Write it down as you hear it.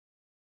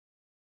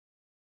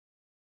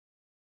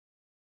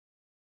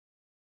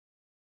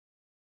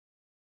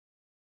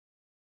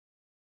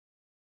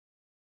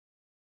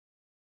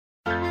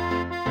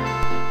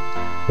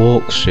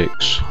Walk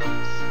 6,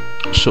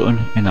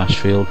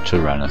 Sutton-in-Ashfield to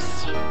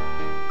Rainworth,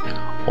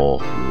 or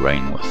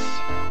Rainworth.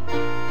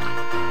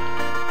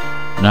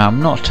 Now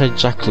I'm not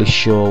exactly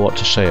sure what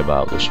to say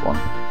about this one.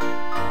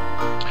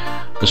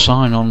 The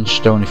sign on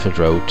Stonyford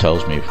Road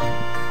tells me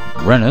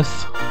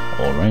Rainworth,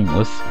 or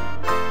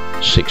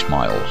Rainworth, 6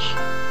 miles.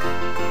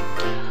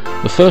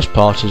 The first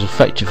part is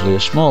effectively a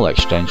small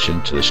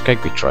extension to the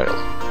Skegby Trail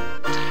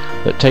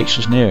that takes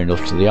us near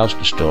enough to the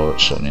Asda store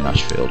at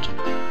Sutton-in-Ashfield.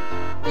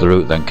 The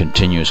route then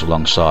continues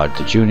alongside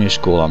the Junior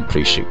School on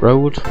Precinct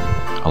Road,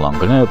 along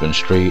an urban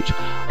street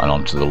and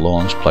onto the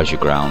Lawns Pleasure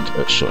Ground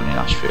at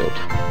Sutton-in-Ashfield.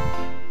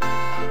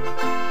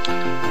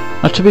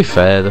 Now to be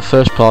fair, the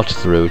first part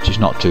of the route is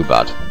not too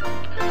bad.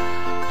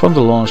 From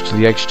the Lawns to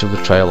the exit of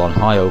the trail on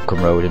High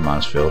Oakham Road in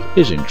Mansfield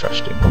is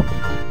interesting,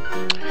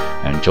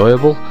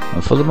 enjoyable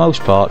and for the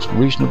most part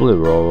reasonably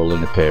rural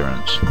in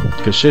appearance,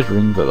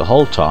 considering that the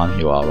whole time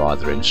you are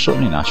either in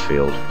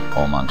Sutton-in-Ashfield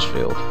or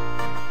Mansfield.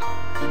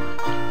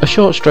 A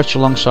short stretch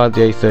alongside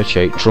the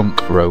A38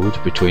 trunk road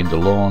between the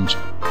Lawns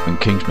and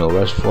Kingsmill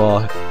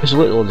Reservoir is a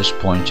little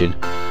disappointing,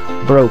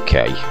 but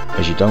okay,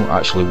 as you don't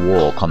actually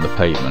walk on the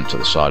pavement at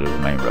the side of the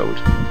main road,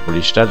 but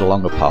instead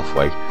along a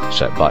pathway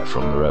set back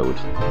from the road.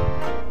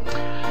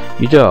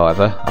 You do,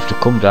 however, have to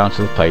come down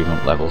to the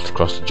pavement level to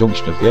cross the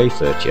junction of the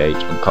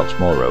A38 and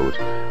Coxmoor Road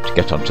to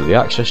get onto the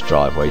access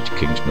driveway to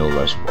Kingsmill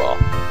Reservoir,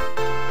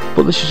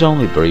 but this is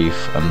only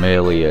brief and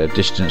merely a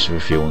distance of a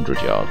few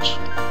hundred yards.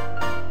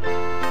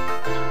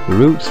 The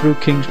route through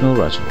Kingsmill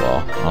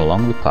Reservoir and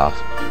along the path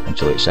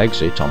until its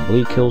exit on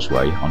Bleak Hills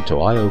Way onto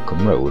High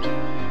Oakham Road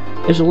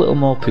is a little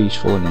more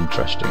peaceful and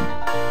interesting,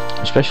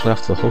 especially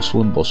after the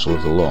hustle and bustle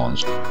of the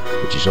Lawns,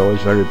 which is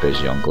always very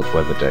busy on good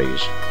weather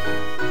days.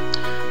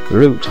 The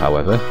route,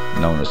 however,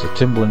 known as the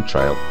Timberland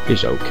Trail,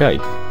 is okay,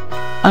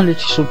 and it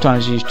is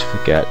sometimes easy to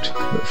forget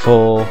that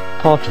for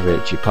part of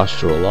it you pass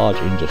through a large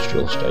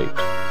industrial estate.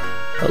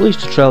 At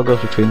least the trail goes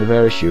between the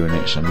various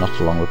units and not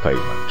along the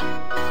pavement,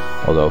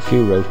 although a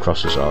few road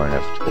crosses are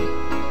inevitable.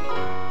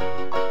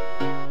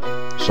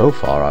 So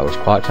far I was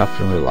quite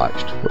happy and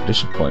relaxed, but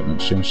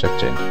disappointment soon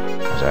set in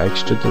as I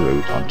exited the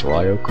route onto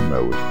High Oakham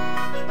Road,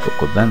 but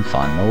could then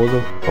find no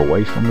other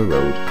away from the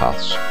road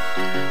paths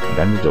and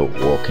ended up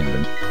walking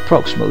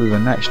approximately the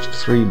next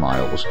 3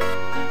 miles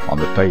on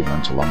the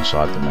pavement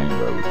alongside the main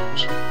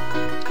roads.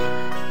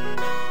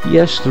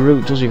 Yes, the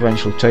route does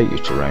eventually take you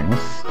to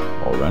Rainworth,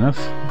 or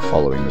Rainworth,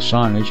 following the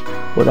signage,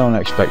 but don't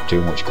expect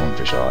too much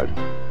countryside.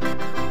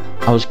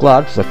 I was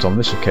glad that on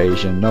this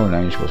occasion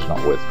NoNames was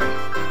not with me.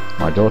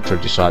 My daughter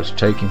had decided to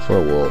take him for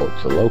a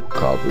walk to the local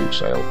car boot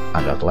sale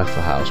and had left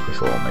the house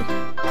before me.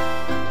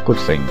 Good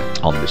thing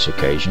on this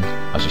occasion,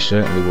 as he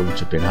certainly wouldn't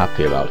have been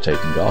happy about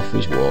taking off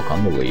his walk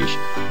on the leash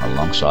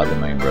alongside the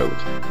main road.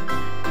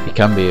 He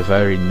can be a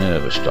very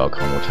nervous dog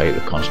and would hate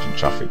the constant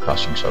traffic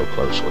passing so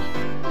closely.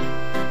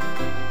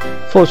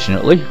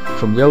 Fortunately,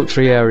 from the Oak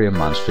Tree area in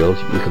Mansfield,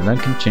 you can then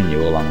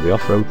continue along the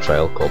off-road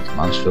trail called the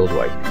Mansfield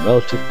Way in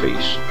relative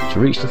peace to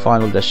reach the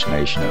final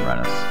destination at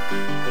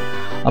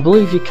Rainworth. I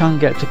believe you can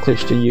get to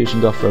Clifton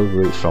using off-road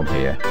routes from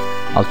here.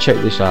 I'll check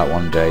this out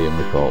one day and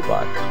report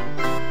back.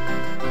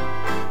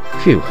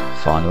 Phew,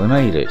 finally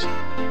made it.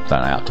 Then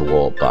I had to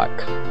walk back.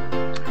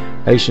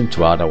 Hasten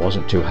to add, I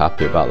wasn't too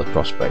happy about the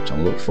prospect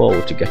and looked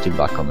forward to getting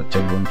back on the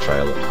Timberland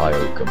Trail at High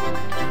Oakham.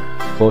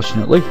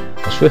 Fortunately,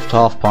 a swift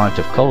half pint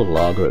of cold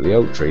lager at the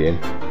Oak Tree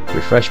Inn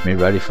refreshed me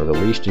ready for the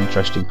least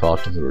interesting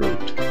part of the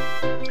route.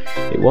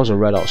 It was a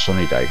red hot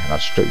sunny day and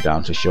I'd stripped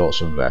down to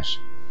shorts and vest,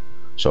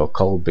 so a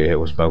cold beer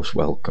was most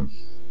welcome.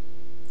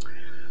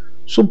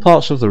 Some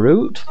parts of the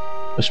route,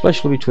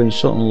 especially between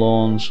Sutton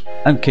Lawns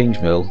and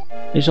Kingsmill,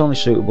 is only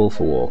suitable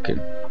for walking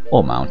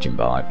or mountain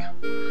bike,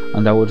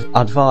 and I would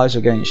advise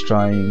against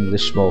trying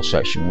this small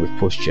section with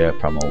pushchair,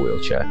 pram or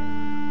wheelchair,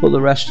 but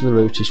the rest of the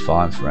route is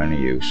fine for any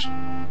use.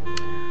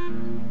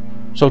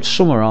 So to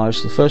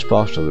summarise, the first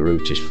part of the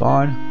route is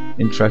fine,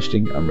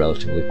 interesting and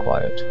relatively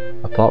quiet,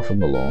 apart from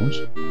the Lawns.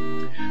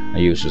 I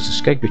uses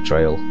the Skegby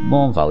Trail,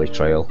 Mourne Valley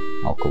Trail,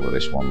 I'll cover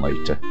this one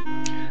later,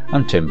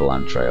 and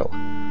Timberland Trail.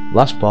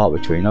 Last part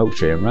between Oak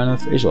Tree and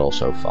Rainworth is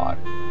also fine,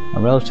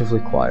 and relatively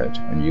quiet,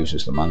 and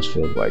uses the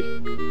Mansfield Way.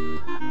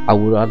 I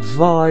would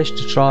advise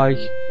to try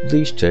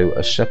these two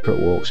as separate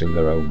walks in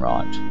their own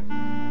right.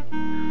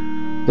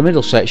 The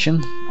middle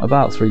section,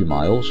 about 3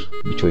 miles,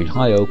 between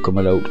High Oakham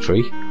and Oak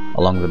Tree,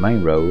 along the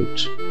main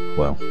roads,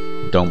 well,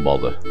 don't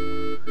bother.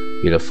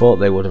 You'd have thought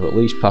they would have at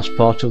least passed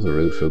part of the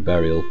route through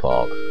Burial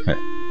Park.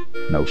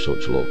 No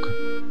such luck.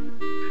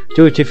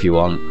 Do it if you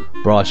want,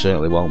 but I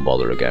certainly won't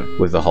bother again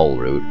with the whole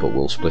route, but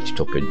we'll split it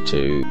up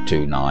into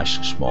 2 nice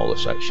smaller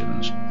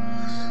sections.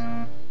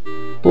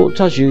 But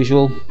as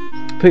usual,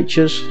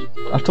 pictures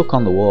I took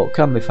on the walk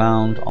can be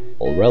found on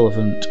the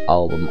relevant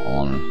album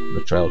on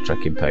the trail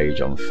trekking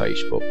page on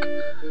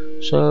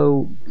Facebook,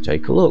 so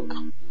take a look,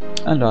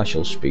 and I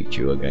shall speak to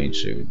you again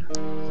soon.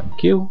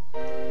 Thank you.